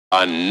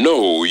I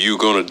know you're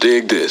gonna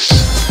dig this.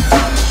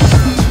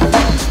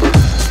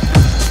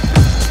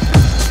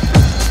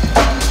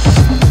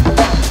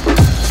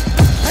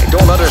 I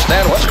don't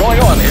understand what's going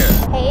on here.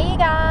 Hey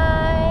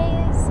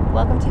guys!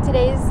 Welcome to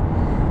today's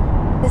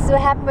This Is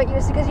What Happened But You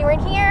Just Because You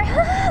Weren't Here.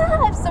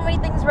 I have so many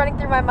things running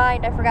through my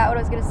mind, I forgot what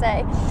I was gonna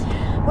say.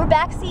 We're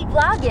backseat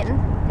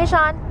vlogging. Hey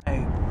Sean.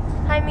 Hey.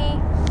 Hi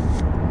me.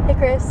 Hey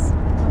Chris.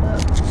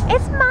 What up?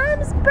 It's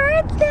Mom's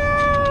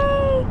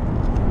birthday!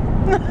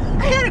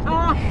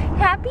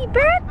 Happy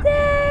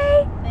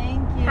birthday!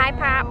 Thank you. Hi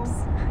Pops.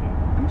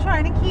 I'm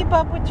trying to keep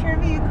up with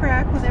Trivia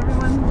Crack with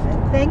everyone.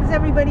 Thanks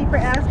everybody for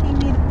asking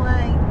me to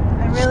play.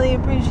 I really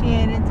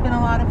appreciate it. It's been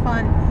a lot of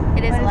fun.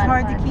 It is but a lot it's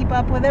hard of fun. to keep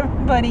up with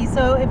everybody,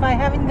 so if I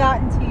haven't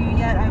gotten to you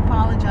yet, I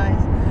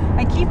apologize.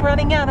 I keep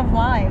running out of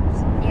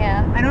lives.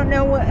 Yeah. I don't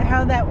know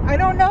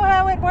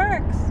how it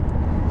works.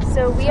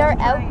 So we are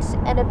out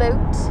and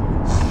about.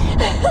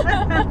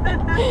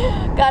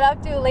 Got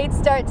off to a late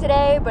start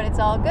today, but it's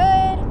all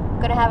good.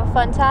 Gonna have a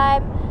fun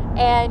time.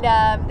 And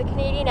the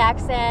Canadian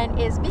accent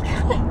is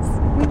because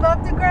We love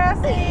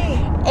Degrassi.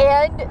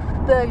 and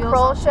the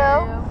Kroll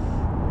show.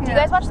 Do you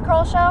guys watch the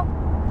Kroll show?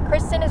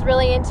 Kristen is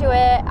really into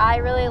it. I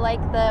really like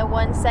the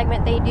one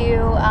segment they do,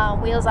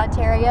 Wheels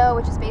Ontario,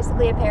 which is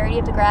basically a parody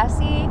of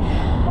Degrassi.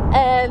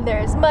 And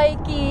there's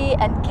Mikey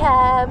and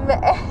Cam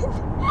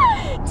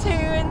and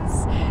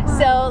Tunes.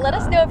 So let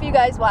us know if you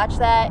guys watch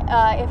that.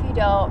 If you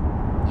don't,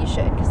 you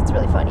should, because it's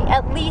really funny.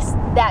 At least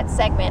that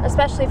segment,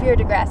 especially if you're a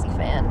Degrassi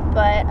fan.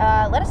 But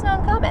let us know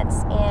in the comments,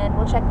 and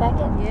we'll check back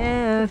in.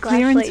 Yeah,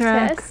 clearance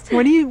rack. test.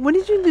 What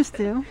did you just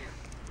do?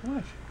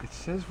 What? It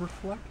says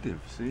reflective,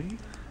 see?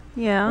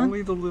 Yeah.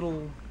 Only the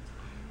little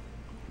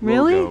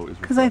Really? logo is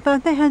Because I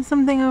thought they had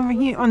something over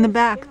here on the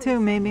back too,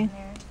 maybe.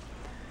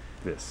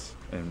 this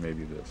and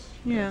maybe this.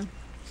 Yeah.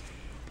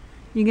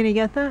 You gonna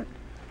get that?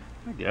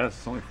 I guess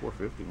it's only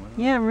 $4.50. Why not?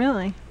 Yeah,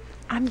 really.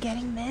 I'm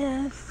getting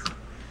this.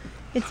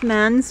 It's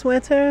man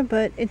sweater,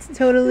 but it's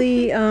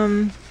totally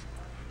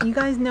you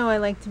guys know I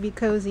like to be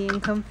cozy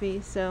and comfy,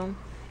 so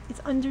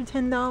it's under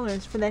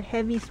 $10 for that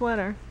heavy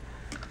sweater.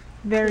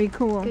 Very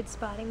cool. Good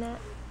spotting that.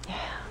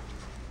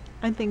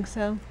 I think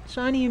so.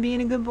 Shawnee, you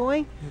being a good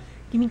boy?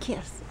 Give me a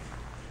kiss.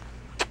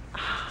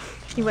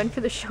 You went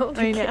for the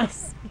shoulder I know.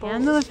 kiss.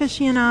 Candle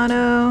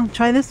aficionado.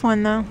 Try this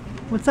one though.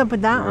 What's up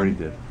with that I already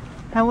one? did.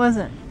 How was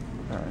it?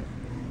 All right.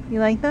 You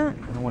like that?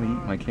 I don't want to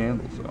eat my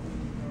candles though.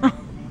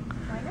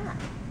 Why not?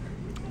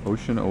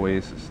 Ocean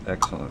Oasis,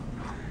 excellent.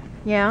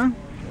 Yeah.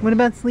 What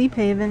about Sleep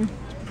Haven?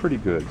 It's pretty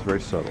good. It's very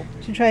subtle.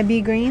 Should you try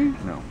Be Green?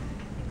 No.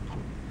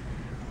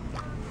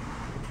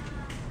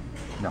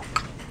 No.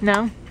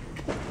 No.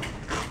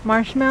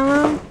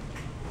 Marshmallow?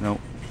 No.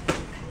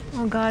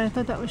 Oh god, I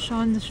thought that was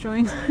Sean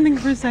destroying something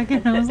for a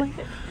second. I was like,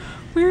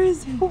 where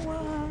is he?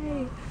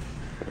 Why?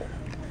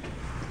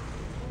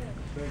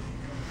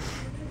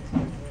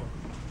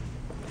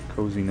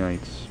 Cozy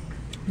nights.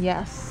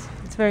 Yes.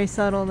 It's very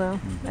subtle though.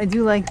 I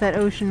do like that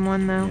ocean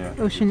one though. Yeah.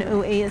 Ocean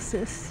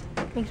Oasis.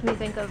 Makes me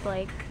think of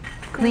like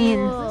Clean.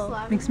 Cool.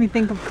 Makes me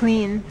think of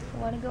clean. I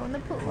want to go in the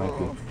pool. Might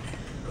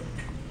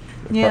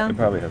be. Yeah. It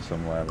probably has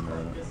some lavender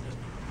in it.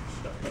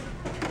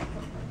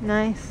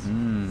 Nice.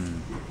 Mmm.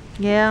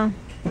 Yeah.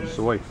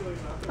 Soy.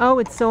 Oh,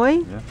 it's soy?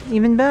 Yeah.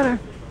 Even better.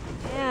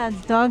 Yeah,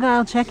 it's dog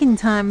aisle check-in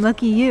time.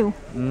 Lucky you.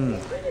 Mmm.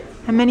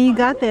 How many you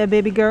got there,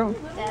 baby girl?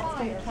 That's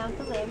going to count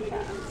the lamb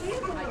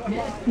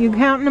chops. You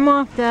counting them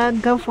off,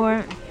 Dad. Go for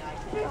it.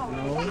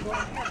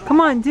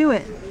 Come on, do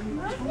it.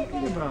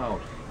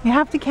 About You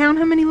have to count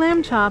how many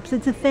lamb chops.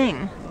 It's a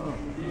thing.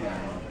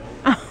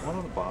 one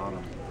on the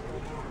bottom.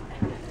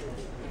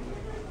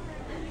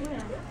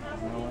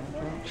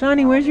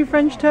 Shawnee, where's your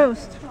French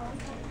toast?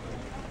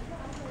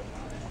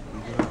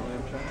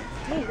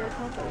 Hey, those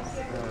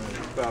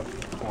helpers. About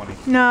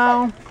 20.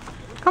 No.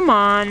 Come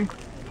on.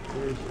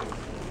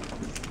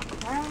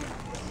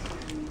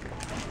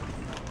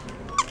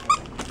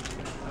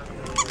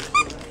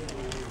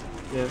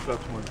 Yeah, it's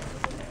about 20.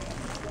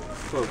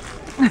 Close.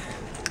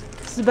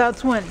 It's about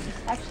 20.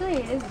 Actually,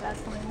 it is about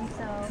 20,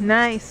 so...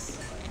 Nice.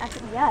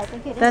 Actually, yeah, I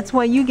think it is. That's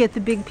why you get the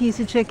big piece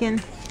of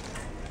chicken.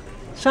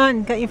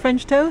 Sean, got your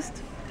French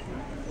toast?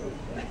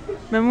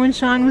 Remember when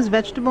Sean was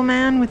vegetable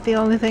man with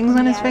all the things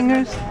on his Yeah, I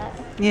remember fingers? that.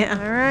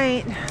 Yeah. All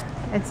right.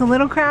 It's a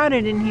little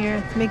crowded in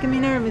here. It's making me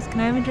nervous.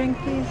 Can I have a drink,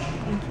 please?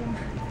 Thank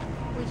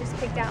you. We just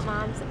picked out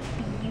Mom's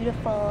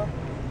beautiful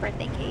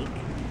birthday cake.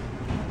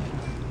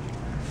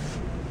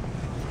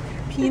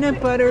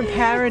 Peanut butter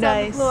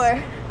paradise. It's on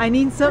the floor. I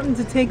need something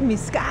to take me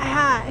sky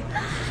high.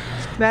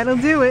 That'll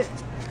do it.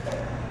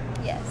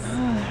 Yes.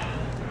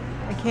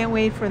 I can't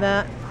wait for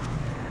that.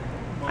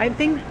 I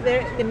think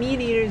the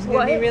meat eater's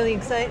gonna be What? really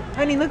excited.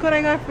 Honey, look what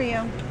I got for you.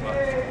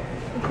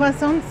 A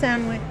croissant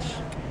sandwich.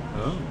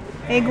 Oh.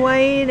 Egg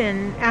white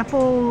and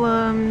apple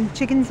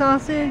chicken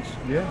sausage.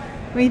 Yeah.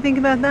 What do you think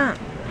about that?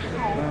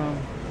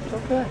 It's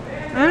okay.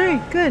 All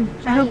right, good.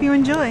 I hope you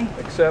enjoy.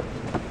 Except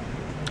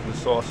the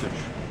sausage.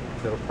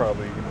 That'll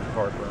probably give me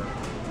heartburn.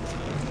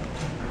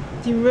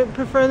 Do you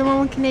prefer the one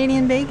with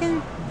Canadian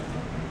bacon?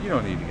 You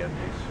don't need to get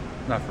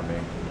these. Not for me.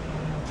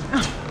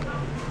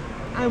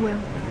 I will.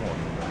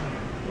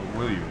 Or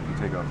will you? You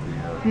take off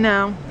the.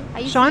 No. I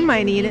used Sean to eat might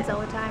Jimmy eat Dean's it.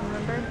 all the time,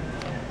 remember?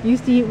 You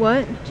used to eat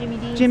what? Jimmy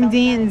Dean's. Jimmy all the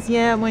time. Dean's,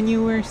 yeah, when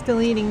you were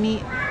still eating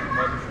meat.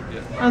 Probably should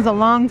get. That was a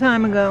long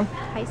time ago.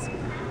 High school.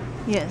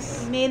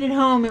 Yes. We made it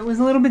home. It was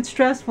a little bit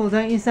stressful,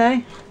 don't you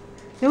say?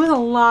 There was a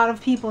lot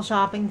of people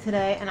shopping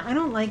today, and I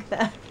don't like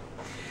that.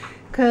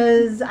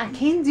 Because I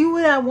can't do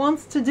what I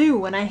wants to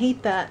do, and I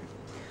hate that.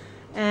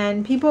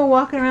 And people are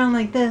walking around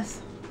like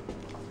this.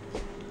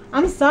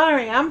 I'm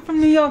sorry, I'm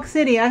from New York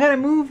City. I gotta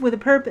move with a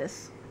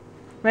purpose.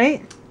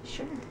 Right?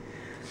 Sure.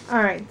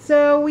 Alright,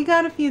 so we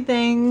got a few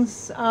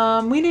things.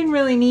 We didn't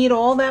really need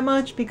all that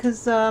much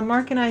because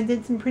Mark and I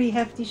did some pretty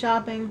hefty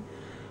shopping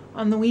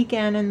on the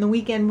weekend and the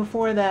weekend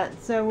before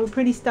that. So we're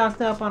pretty stocked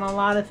up on a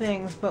lot of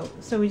things.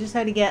 So we just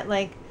had to get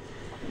like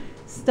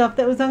stuff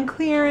that was on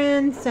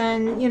clearance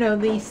and, you know,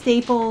 the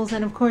staples.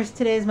 And of course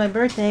today's my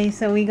birthday,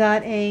 so we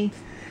got a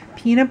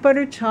peanut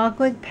butter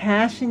chocolate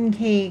passion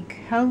cake.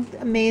 How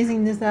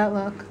amazing does that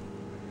look?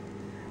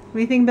 What do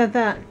you think about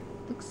that?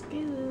 Looks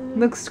good.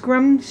 Looks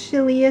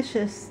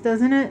scrumptious,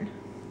 doesn't it?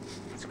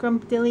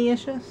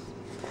 Scrumptious.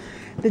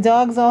 The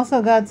dogs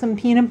also got some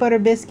peanut butter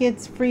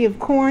biscuits free of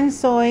corn,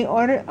 soy,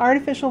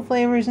 artificial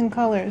flavors, and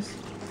colors.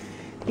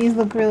 These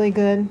look really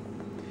good.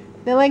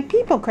 They're like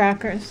people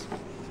crackers.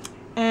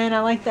 And I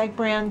like that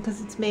brand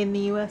because it's made in the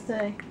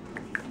USA.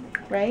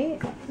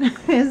 Right?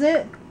 Is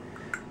it?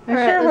 I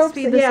Alright, sure let's hope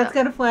speed so. this Yeah, up. it's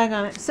got a flag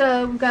on it.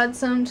 So we've got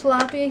some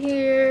tilapia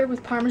here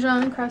with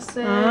Parmesan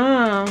crusted,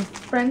 Oh.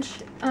 French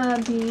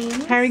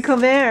beans.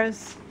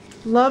 Haricots.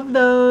 Love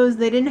those.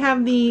 They didn't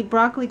have the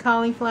broccoli,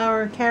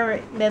 cauliflower,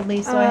 carrot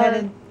medley, so I had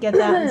to get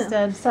that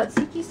instead.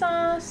 Tzatziki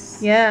sauce.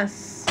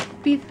 Yes.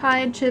 Beef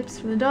pie chips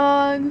for the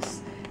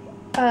dogs.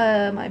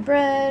 My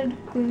bread.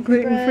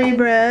 Gluten-free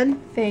bread.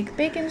 Fake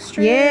bacon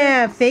strips.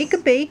 Yeah, fake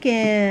Good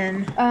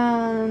bacon.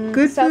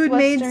 Good food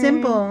made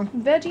simple.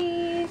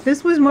 Veggies.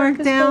 This was marked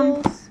breakfast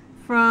down bowls.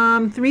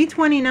 from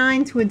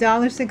 $3.29 to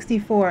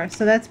 $1.64,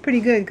 so that's pretty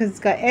good because it's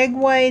got egg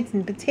whites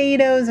and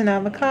potatoes and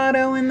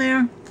avocado in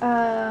there.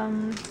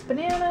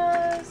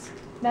 Bananas.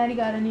 Maddie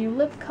got a new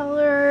lip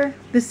color.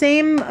 The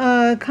same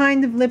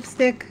kind of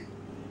lipstick,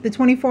 the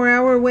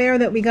 24-hour wear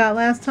that we got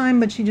last time,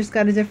 but she just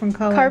got a different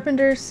color.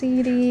 Carpenter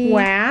CD.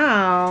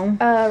 Wow.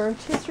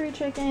 Rotisserie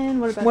chicken.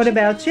 What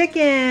about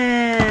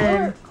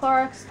chicken?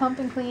 Clorox Pump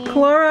and Clean.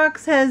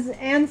 Clorox has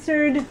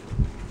answered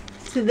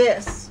to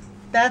this.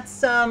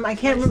 That's I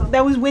can't remember.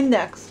 That was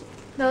Windex.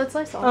 No, it's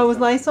Lysol. Oh, it was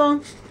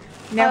Lysol.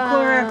 Now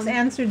Clorox Um,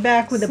 answered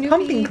back with a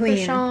pump and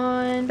clean.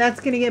 Sean. That's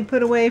gonna get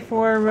put away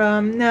for.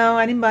 No,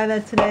 I didn't buy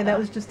that today. That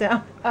was just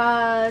out.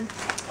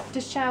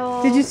 Dish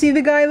towel. Did you see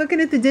the guy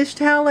looking at the dish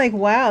towel like,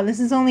 wow, this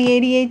is only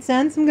 88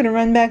 cents? I'm gonna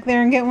run back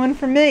there and get one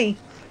for me.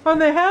 Are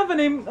they having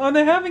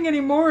any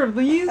more of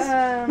these?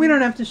 We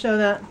don't have to show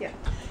that.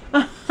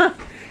 Yeah.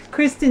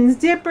 Kristen's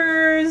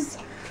Dippers.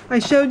 I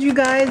showed you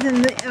guys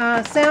in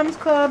the Sam's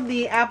Club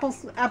the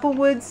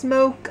Applewood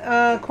smoke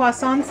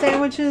croissant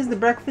sandwiches, the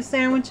breakfast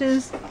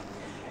sandwiches.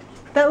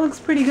 That looks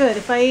pretty good.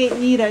 If I ate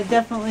meat, I'd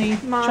definitely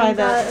Mom try got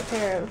that. a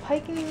pair of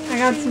hiking I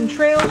got some shoes.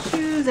 trail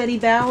shoes, Eddie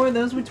Bauer.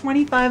 Those were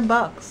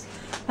 $25.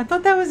 I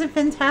thought that was a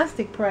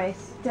fantastic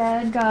price.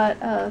 Dad got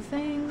a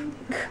thing.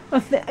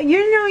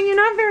 You know, you're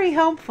not very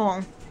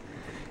helpful.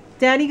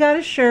 Daddy got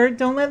a shirt.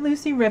 Don't let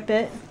Lucy rip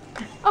it.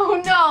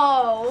 Oh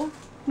no!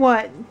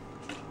 What?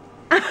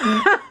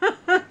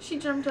 She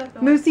jumped up.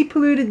 On Lucy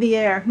polluted the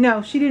air.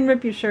 No, she didn't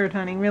rip your shirt,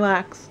 honey.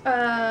 Relax.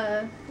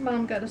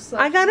 Mom got a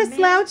slouchy. I got a man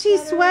slouchy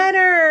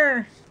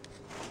sweater.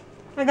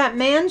 I got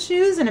man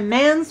shoes and a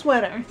man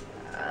sweater.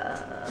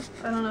 I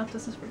don't know if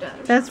this is for Dad.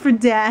 Or That's for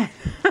Dad.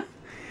 I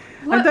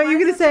What? thought you were Why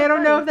going is to say, it I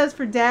don't know funny? if that's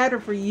for Dad or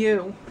for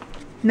you.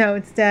 No,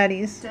 it's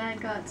Daddy's. Dad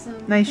got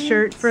some. Nice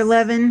shirt for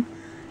 11.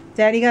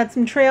 Daddy got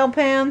some trail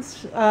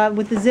pants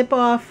with the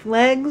zip-off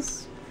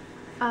legs.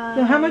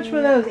 So how much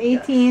were those?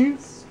 18?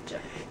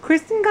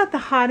 Kristen got the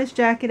hottest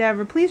jacket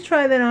ever. Please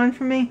try that on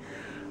for me.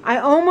 I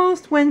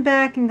almost went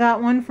back and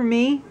got one for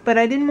me, but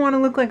I didn't want to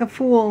look like a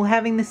fool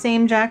having the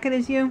same jacket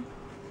as you.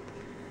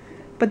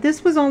 But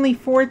this was only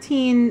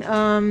 14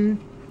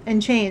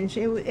 and change.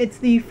 It's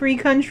the Free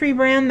Country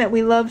brand that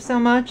we love so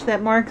much,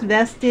 that Mark's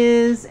vest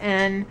is,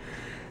 and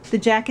the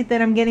jacket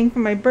that I'm getting for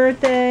my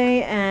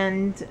birthday,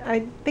 and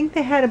I think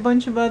they had a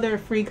bunch of other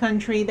Free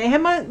Country. They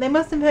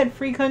must have had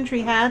Free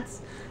Country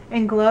hats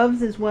and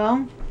gloves as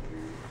well.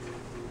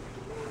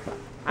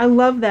 I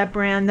love that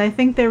brand. I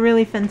think they're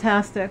really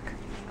fantastic.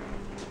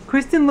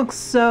 Kristen looks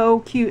so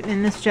cute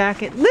in this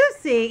jacket.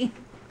 Lucy!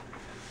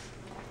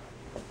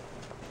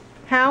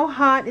 How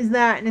hot is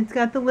that? And it's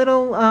got the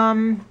little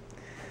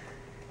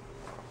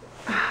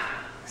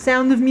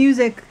Sound of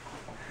Music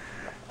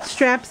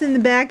straps in the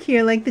back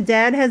here, like the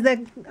dad has that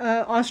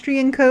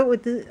Austrian coat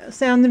with the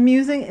Sound of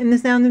Music, in the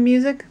Sound of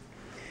Music,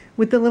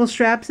 with the little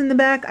straps in the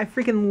back. I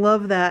freaking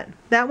love that.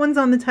 That one's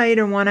on the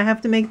tighter one. I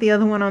have to make the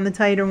other one on the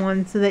tighter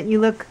one so that you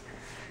look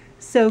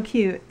so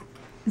cute.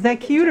 Is that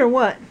cute or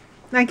what?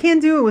 I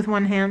can't do it with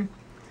one hand.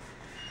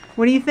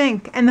 What do you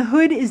think? And the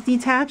hood is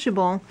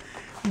detachable.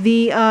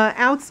 The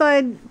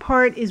outside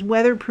part is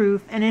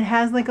weatherproof, and it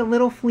has like a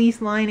little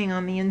fleece lining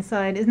on the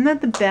inside. Isn't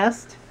that the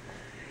best?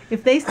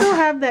 If they still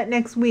have that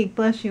next week,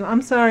 bless you.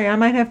 I'm sorry, I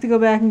might have to go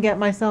back and get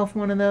myself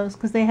one of those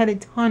because they had a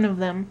ton of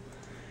them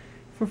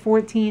for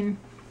 $14.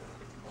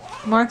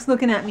 Mark's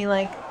looking at me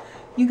like,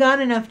 you got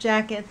enough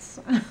jackets.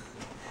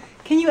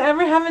 Can you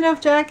ever have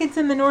enough jackets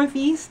in the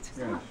Northeast?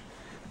 Yes.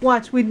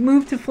 Watch, we'd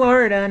move to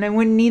Florida and I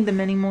wouldn't need them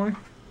anymore.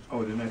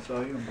 Oh, didn't I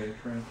tell you I'm getting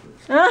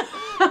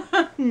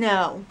transfers?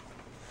 No.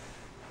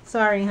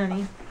 Sorry,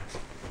 honey.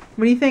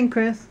 What do you think,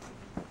 Chris?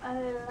 I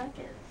like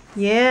it.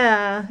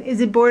 Yeah.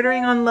 Is it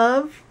bordering on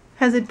love?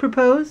 Has it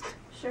proposed?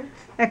 Sure.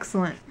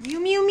 Excellent.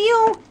 Mew, mew,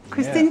 mew.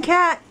 Kristen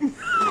Cat.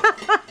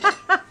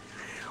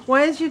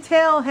 Why is your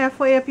tail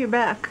halfway up your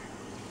back?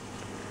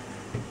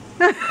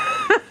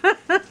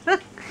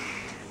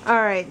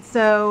 Alright,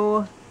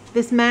 so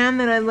this man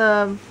that I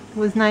love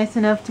was nice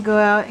enough to go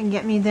out and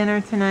get me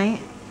dinner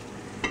tonight.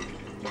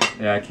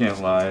 Yeah, I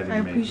can't lie. I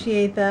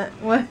appreciate that.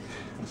 What?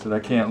 I said I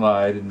can't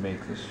lie. I didn't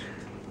make this.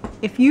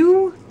 If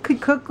you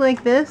could cook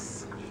like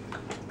this,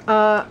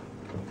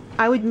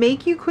 I would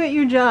make you quit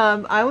your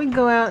job. I would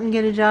go out and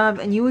get a job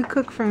and you would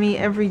cook for me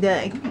every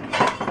day.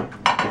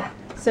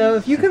 So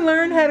if you can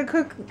learn how to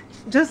cook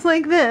just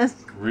like this.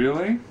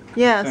 Really?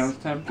 Yes. Sounds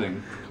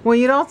tempting. Well,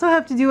 you'd also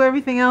have to do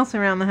everything else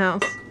around the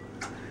house.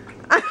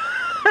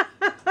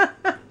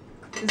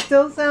 It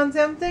still sound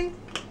tempting?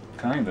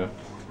 Kinda.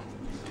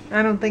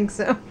 I don't think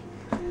so.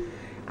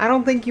 I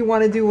don't think you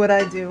want to do what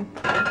I do.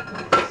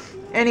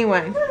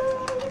 Anyway.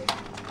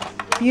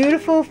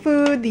 Beautiful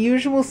food, the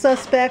usual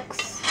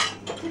suspects.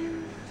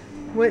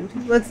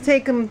 Let's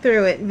take them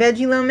through it.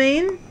 Veggie lo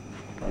mein.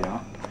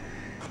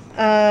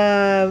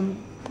 Yeah.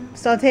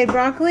 Sauteed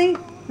broccoli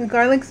with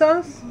garlic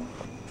sauce.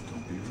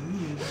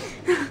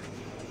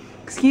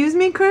 Excuse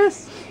me,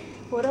 Chris?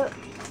 What up?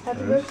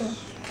 Happy birthday.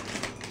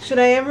 Should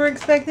I ever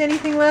expect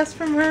anything less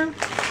from her?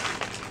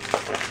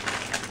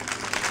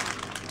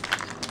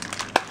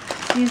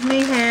 Excuse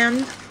me,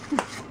 hand.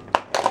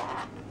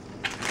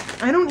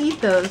 I don't eat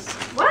those.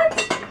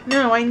 What?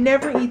 No, I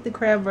never eat the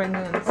crab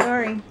rangoon.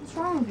 Sorry. What's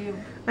wrong with you?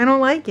 I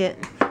don't like it.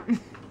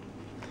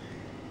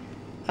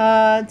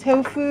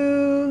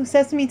 Tofu,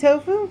 sesame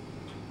tofu?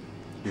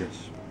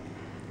 Yes.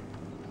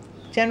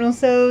 General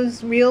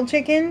Tso's real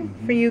chicken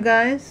for you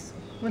guys.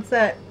 What's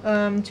that?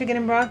 Chicken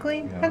and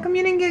broccoli? Yeah. How come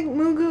you didn't get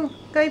mugu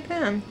gai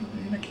pan?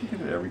 I can't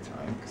get it every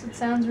time. Because it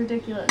sounds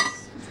ridiculous.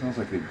 It smells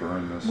like they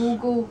burn this.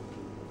 Google.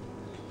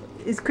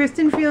 Is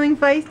Kristen feeling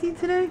feisty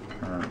today?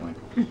 Apparently.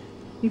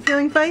 You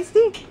feeling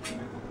feisty?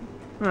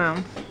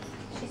 Well,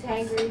 She's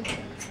hangry.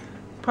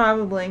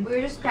 probably. We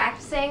were just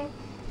practicing,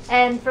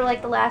 and for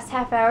like the last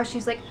half hour,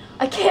 she's like,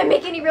 I can't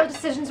make any real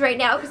decisions right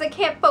now because I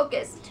can't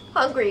focus. Too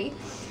hungry.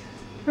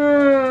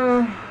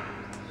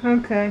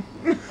 Okay.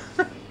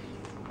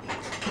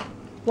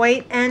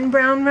 White and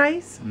brown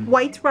rice?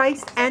 White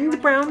rice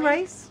and brown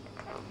rice?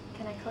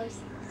 Can I close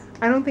this?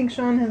 I don't think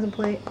Sean has a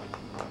plate.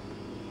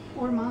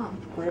 Or mom.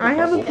 I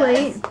have a She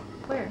plate. does.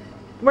 Where?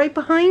 Right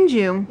behind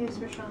you. Here's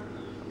for Sean.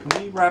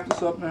 Can we wrap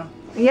this up now?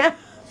 Yeah.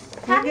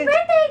 Happy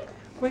birthday!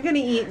 We're gonna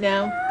eat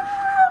now.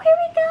 Oh, here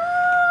we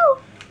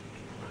go!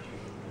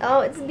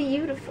 Oh, it's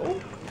beautiful.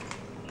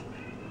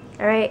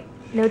 Alright,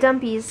 no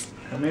dumpies.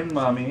 Come in,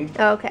 mommy.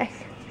 Oh, okay.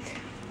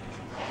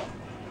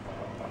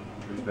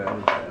 Is that or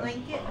bad?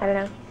 I don't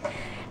know.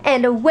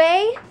 And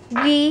away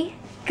we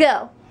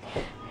go.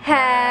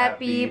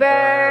 Happy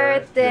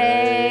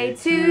birthday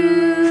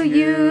to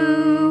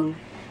you.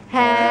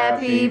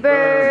 Happy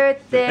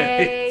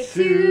birthday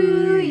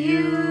to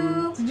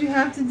you. Did you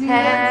have to do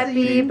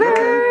Happy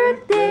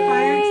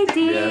birthday,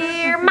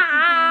 dear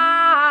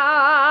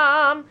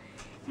mom.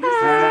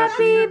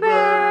 Happy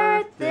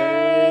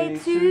birthday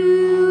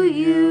to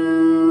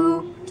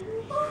you.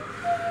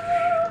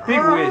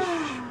 Big wish.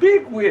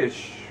 Big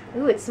wish.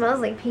 Ooh, it smells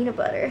like peanut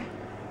butter.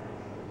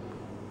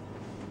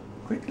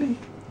 Quickly.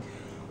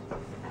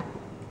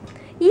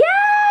 Yay!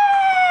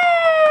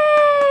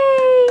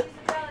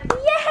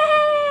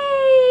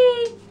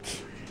 Yay!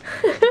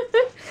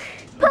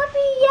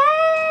 Puppy,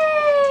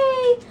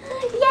 yay!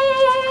 Yay,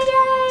 yay, yay, yay,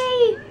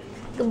 yay!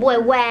 Good boy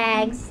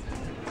Wags.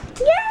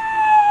 Yay!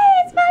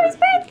 It's Mommy's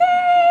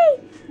birthday!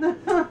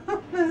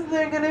 Is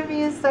there gonna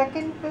be a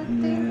second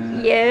birthday?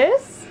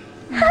 Yes.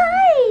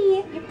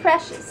 Hi! You're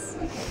precious.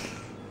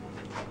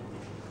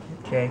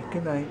 Okay,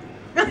 good night.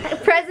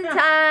 Present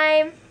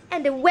time.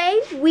 And away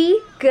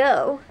we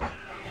go.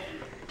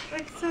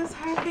 It says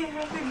happy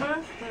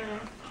birthday.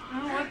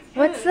 Oh,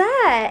 What's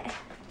that?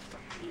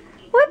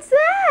 What's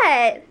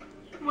that?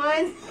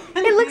 Mine.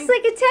 It looks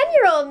like a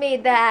 10-year-old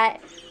made that.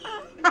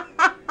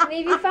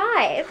 Maybe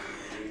 5.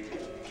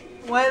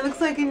 Why, it looks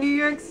like a New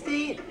York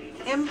State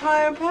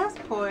Empire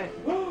passport.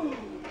 Wow.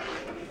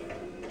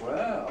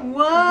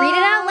 Whoa. Read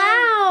it out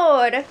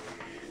loud.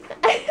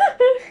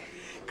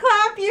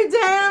 Clap your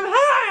damn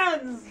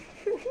hands!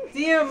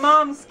 Dear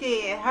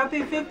Momski,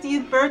 happy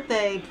 50th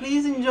birthday.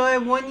 Please enjoy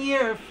 1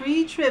 year of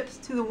free trips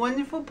to the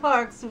wonderful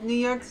parks of New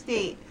York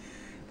State.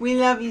 We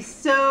love you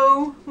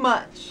so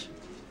much.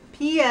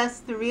 P.S.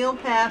 The real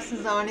pass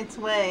is on its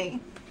way.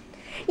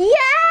 Yay!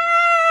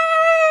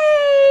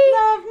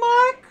 Love,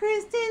 Mark,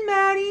 Kristen,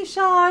 Maddie,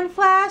 Sean,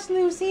 Flash,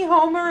 Lucy,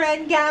 Homer,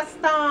 and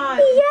Gaston.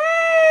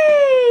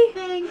 Yay!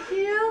 Thank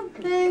you,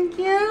 thank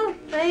you,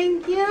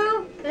 thank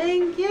you,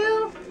 thank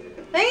you.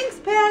 Thanks,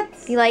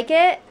 pets. You like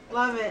it?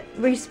 Love it.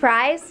 Were you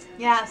surprised?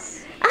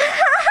 Yes.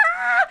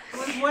 I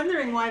was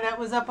wondering why that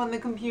was up on the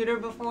computer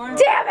before.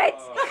 Damn it!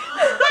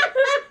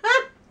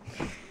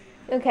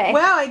 Okay.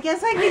 Wow, I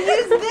guess I can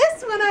use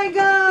this when I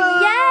go.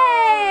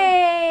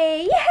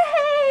 Yay!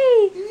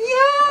 Yay!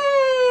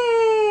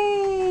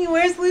 Yay!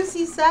 Where's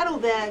Lucy's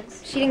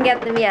saddlebags? She didn't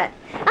get them yet.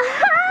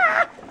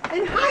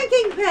 And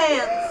hiking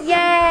pants.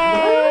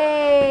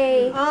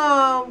 Yay!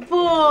 Oh,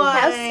 boy.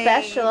 How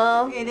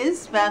special. It is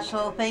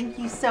special. Thank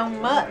you so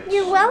much.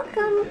 You're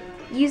welcome.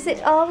 Use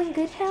it all in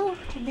good health.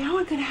 And now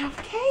we're going to have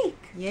cake.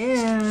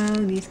 Yeah,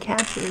 these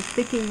cats are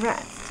sticking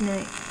rats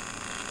tonight.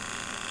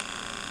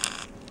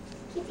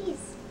 Kitties.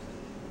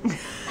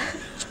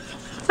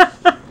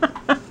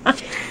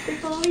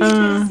 If only you could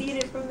have seen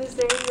it from this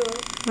angle.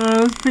 Oh,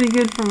 it was pretty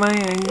good from my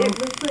angle. It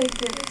looked like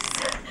this.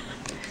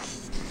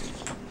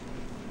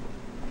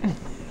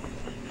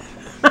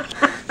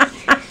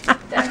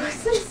 That was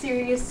some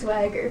serious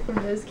swagger from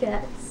those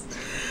cats.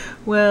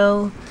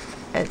 Well,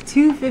 at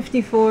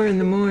 2:54 in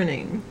the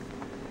morning,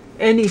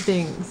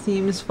 anything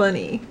seems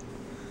funny.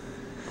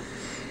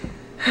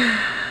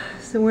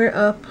 So we're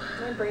up.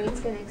 My brain's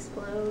gonna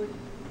explode.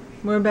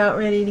 We're about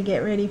ready to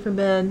get ready for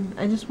bed.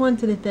 I just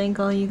wanted to thank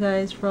all you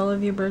guys for all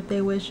of your birthday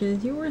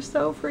wishes. You were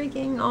so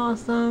freaking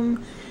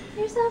awesome.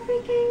 You're so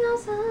freaking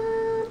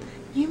awesome.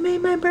 You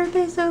made my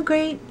birthday so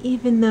great,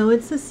 even though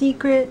it's a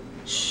secret.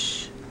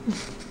 Shh.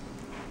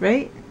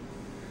 Right?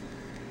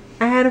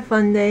 I had a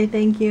fun day,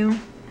 thank you.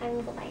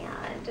 I'm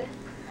glad.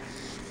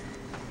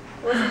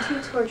 Wasn't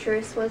too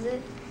torturous, was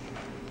it?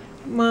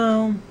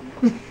 Well,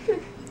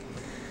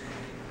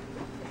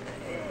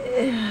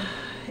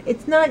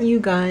 it's not you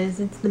guys,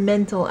 it's the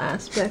mental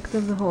aspect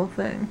of the whole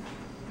thing.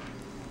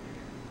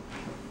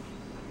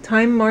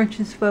 Time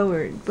marches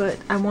forward, but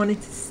I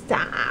wanted to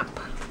stop.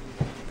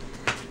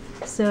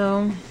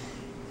 So,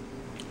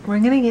 we're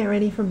gonna get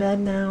ready for bed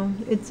now.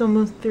 It's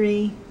almost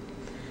 3,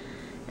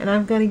 and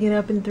I've got to get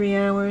up in 3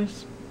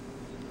 hours.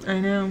 I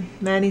know.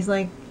 Maddie's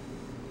like,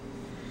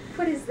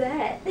 What is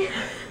that?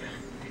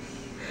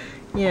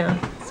 yeah.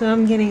 So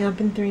I'm getting up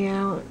in 3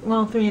 hours.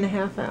 Well,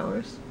 3.5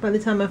 hours. By the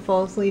time I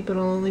fall asleep,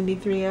 it'll only be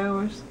 3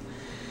 hours.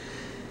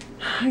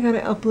 I gotta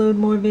upload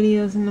more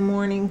videos in the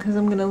morning because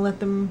I'm gonna let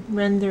them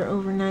render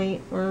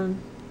overnight, or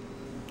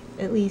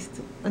at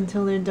least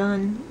until they're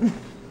done.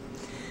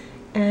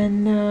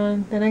 And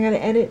then I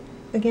gotta edit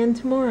again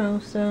tomorrow,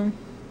 so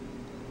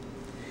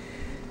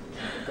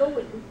Keep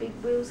going, big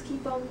wheels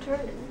keep on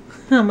turning.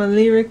 I'm a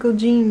lyrical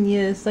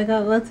genius. I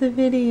got lots of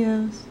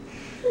videos.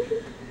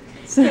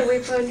 Can't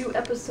wait for a new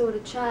episode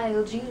of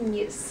Child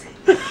Genius.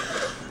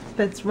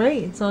 That's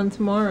right, it's on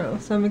tomorrow,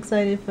 so I'm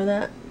excited for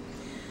that.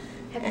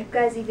 Have you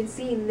guys even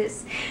seen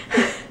this?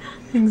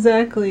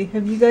 Exactly.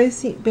 Have you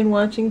guys been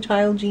watching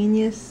Child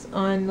Genius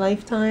on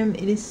Lifetime?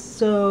 It is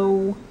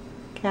so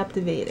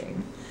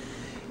captivating.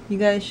 You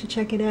guys should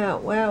check it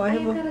out. Wow, I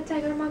I got a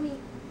tiger mommy.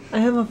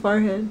 have a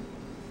forehead.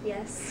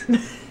 Yes.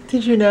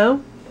 Did you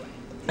know?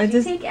 Did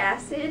you take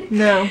acid?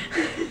 No.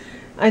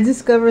 I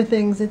discover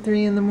things at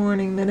 3 in the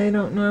morning that I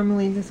don't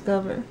normally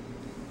discover.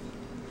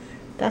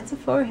 That's a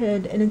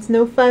forehead, and it's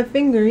no 5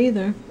 finger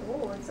either.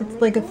 Oh, it's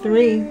It's like a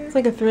 3. It's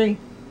like a 3.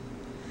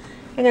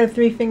 I got a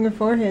 3-finger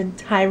forehead,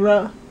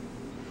 Tyra.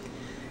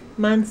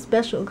 Mine's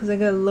special because I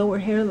got a lower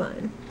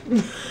hairline.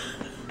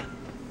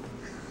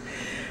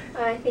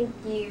 I think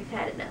you've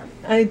had enough.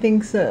 I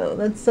think so.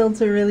 That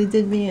seltzer really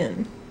did me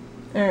in.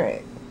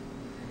 Alright.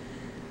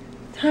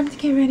 Time to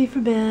get ready for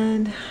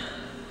bed.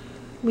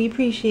 We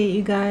appreciate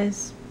you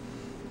guys.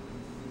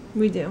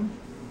 We do.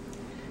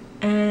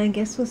 And I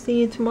guess we'll see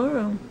you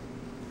tomorrow.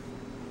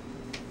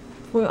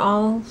 We're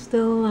all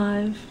still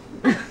alive.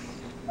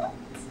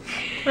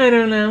 I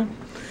don't know.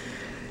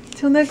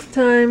 Till next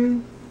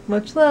time,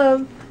 much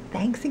love.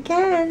 Thanks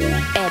again.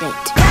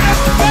 Edit.